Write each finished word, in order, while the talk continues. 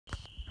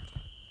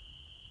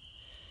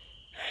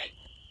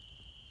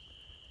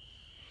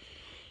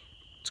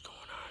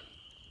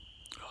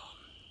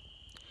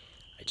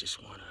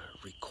just want to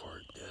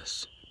record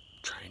this. I'm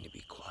trying to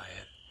be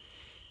quiet.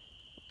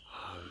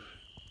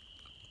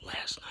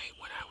 Last night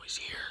when I was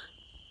here,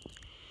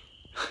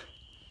 I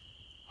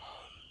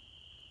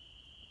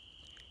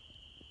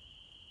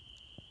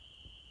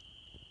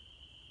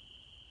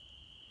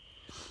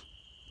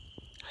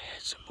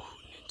had some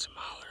hooting and some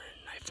hollering,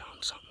 and I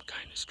found something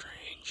kind of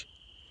strange.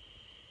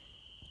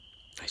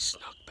 I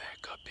snuck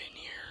back up in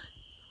here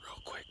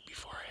real quick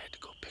before I had to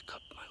go pick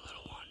up my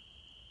little one.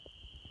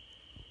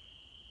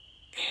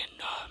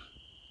 And,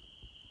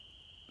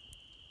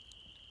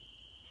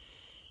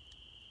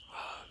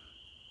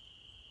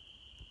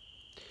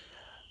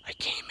 I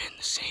came in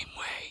the same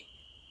way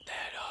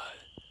that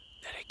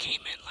I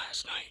came in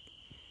last night.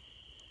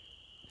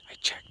 I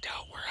checked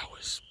out where I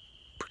was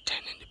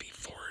pretending to be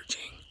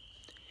foraging,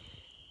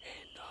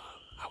 and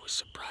I was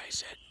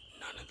surprised that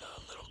none of the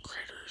little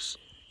critters,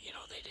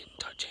 they didn't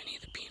touch any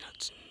of the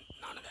peanuts and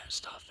none of that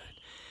stuff, and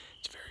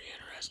it's very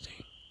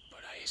interesting.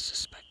 But I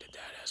suspected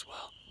that as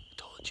well. I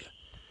told you,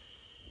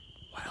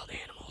 wild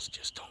animals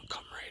just don't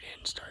come right in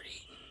and start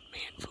eating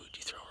man food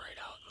you throw right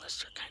out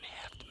unless they're kind of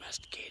half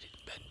domesticated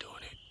and been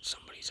doing it in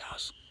somebody's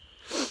house.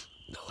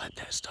 They'll let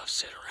that stuff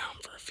sit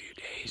around for a few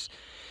days,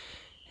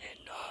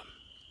 and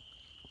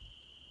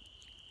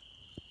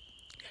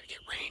gotta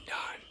get rained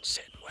on,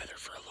 sit in weather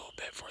for a little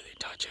bit before they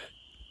touch it.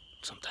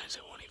 Sometimes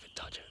they won't even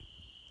touch it.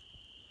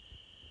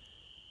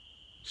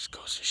 Just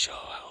goes to show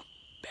how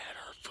bad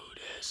our food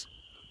is.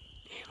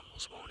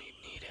 Animals won't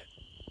even eat it.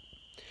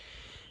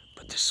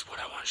 But this is what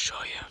I want to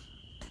show you.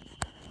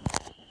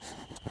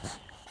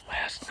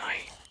 Last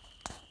night,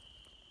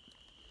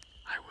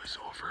 I was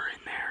over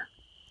in there.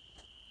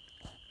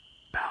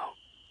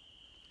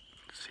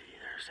 Let's see,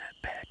 there's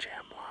that patch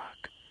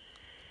hemlock.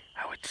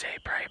 I would say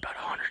probably about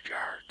 100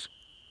 yards.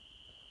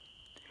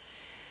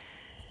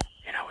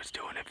 And I was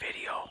doing a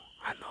video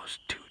on those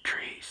two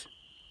trees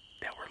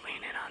that were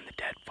leaning on the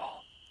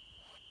deadfall.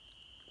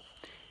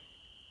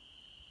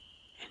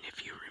 And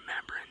if you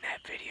remember in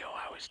that video,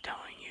 I was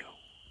telling you,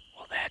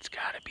 well, that's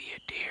gotta be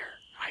a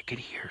deer. I could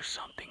hear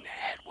something that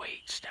had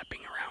weight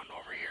stepping around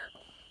over here.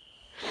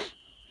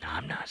 Now,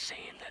 I'm not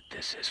saying that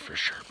this is for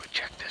sure, but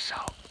check this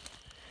out.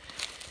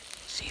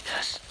 See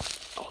this?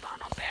 Hold on,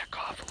 I'll back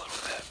off a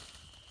little bit.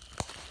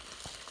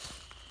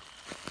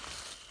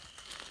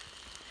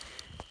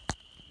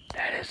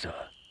 That is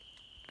a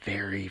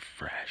very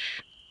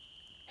fresh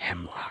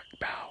hemlock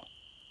bough.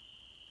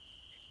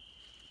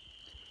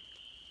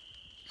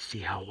 See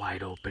how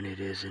wide open it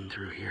is in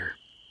through here?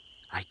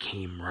 I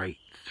came right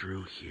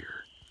through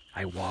here.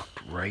 I walked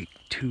right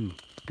to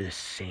this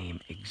same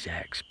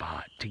exact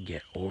spot to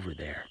get over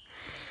there.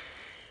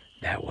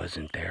 That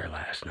wasn't there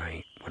last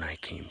night when I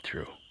came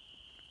through.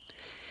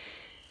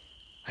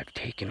 I've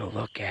taken a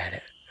look at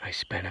it. I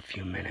spent a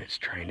few minutes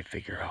trying to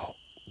figure out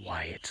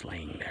why it's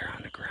laying there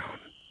on the ground.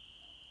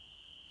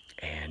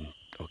 And,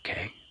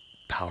 okay,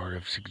 power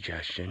of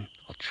suggestion.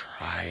 I'll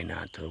try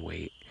not to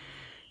weight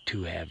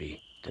too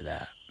heavy to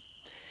that.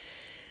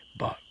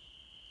 But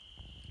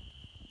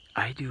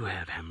I do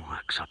have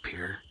hemlocks up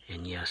here,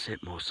 and yes,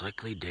 it most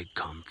likely did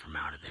come from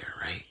out of there,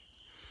 right?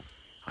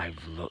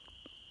 I've looked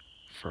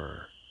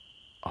for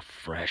a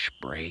fresh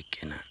break,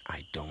 and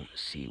I don't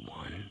see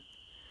one.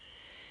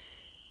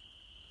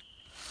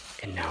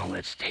 And now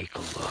let's take a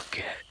look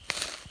at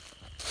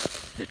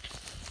the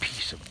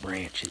piece of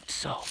branch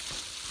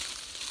itself.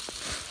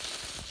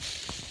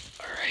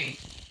 Alright,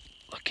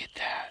 look at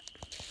that.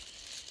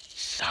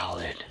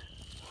 Solid.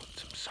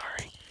 Oops, I'm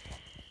sorry.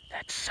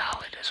 That's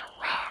solid as a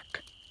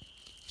rock.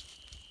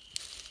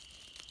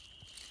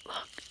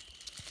 Look.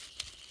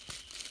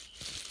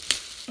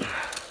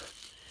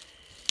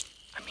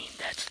 I mean,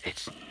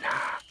 it's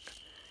not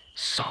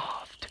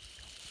soft.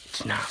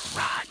 It's not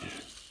rotten.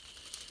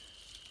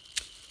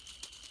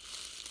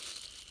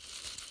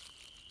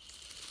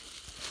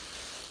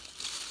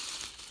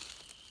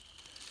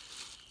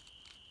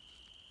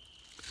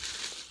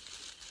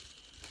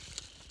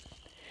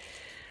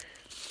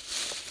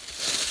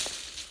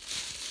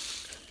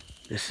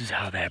 This is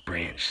how that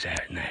branch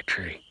sat in that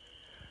tree.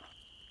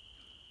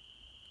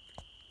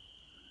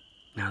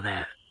 Now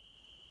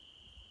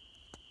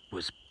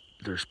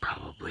there's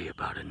probably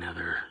about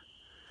another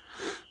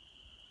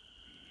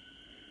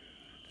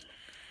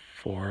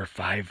 4 or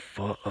 5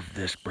 foot of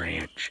this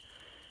branch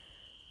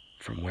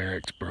from where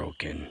it's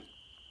broken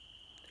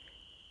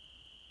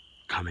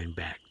coming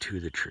back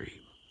to the tree.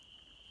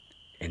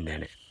 And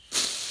then it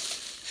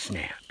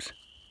snaps.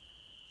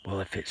 Well,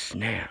 if it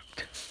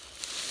snapped,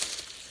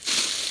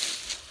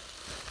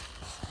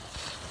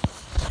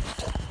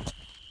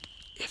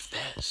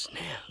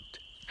 snapped,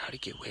 how'd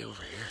it get way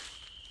over here?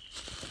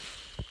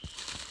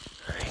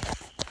 Alright,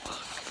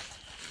 look.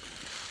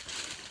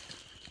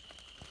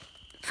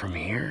 From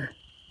here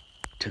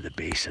to the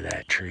base of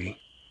that tree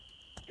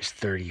is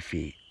 30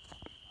 feet.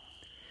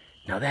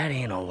 Now that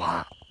ain't a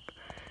lot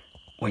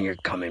when you're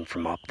coming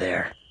from up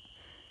there.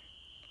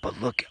 But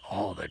look at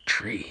all the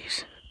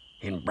trees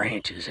and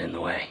branches in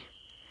the way.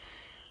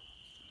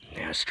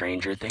 Now,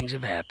 stranger things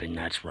have happened,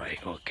 that's right,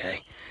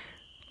 okay?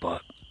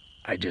 But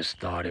I just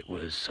thought it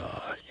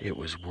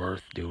was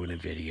worth doing a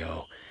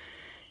video,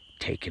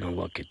 taking a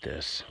look at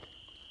this,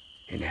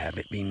 and have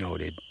it be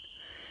noted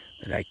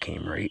that I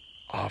came right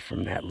off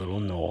from that little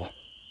knoll,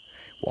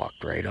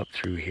 walked right up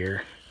through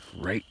here,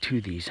 right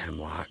to these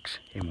hemlocks,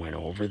 and went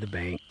over the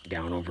bank,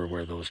 down over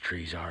where those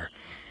trees are,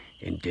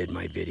 and did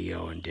my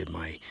video and did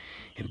my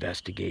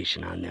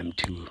investigation on them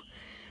two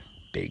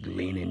big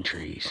leaning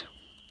trees.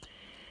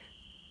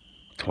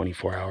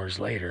 24 hours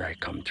later, I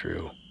come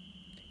through,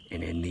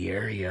 and in the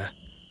area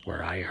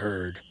where I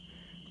heard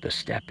the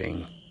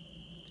stepping,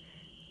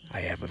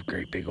 I have a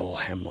great big old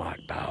hemlock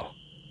bough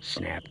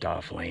snapped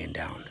off laying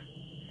down.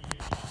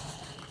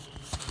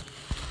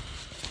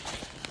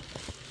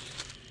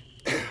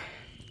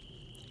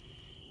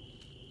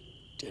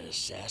 Did a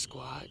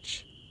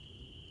Sasquatch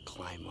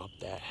climb up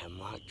that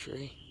hemlock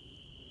tree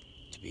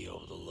to be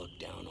able to look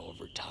down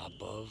over top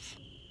of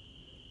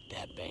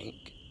that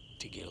bank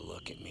to get a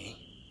look at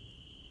me?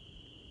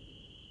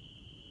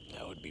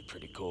 That would be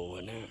pretty cool,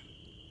 wouldn't it?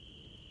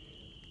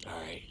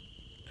 Alright,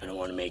 I don't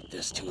want to make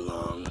this too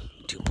long,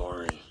 too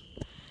boring.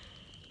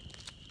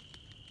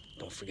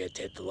 Don't forget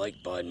to hit the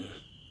like button.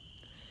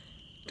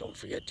 Don't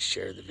forget to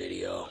share the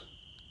video.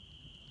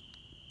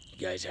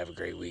 You guys have a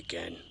great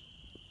weekend.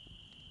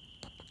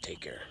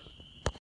 Take care.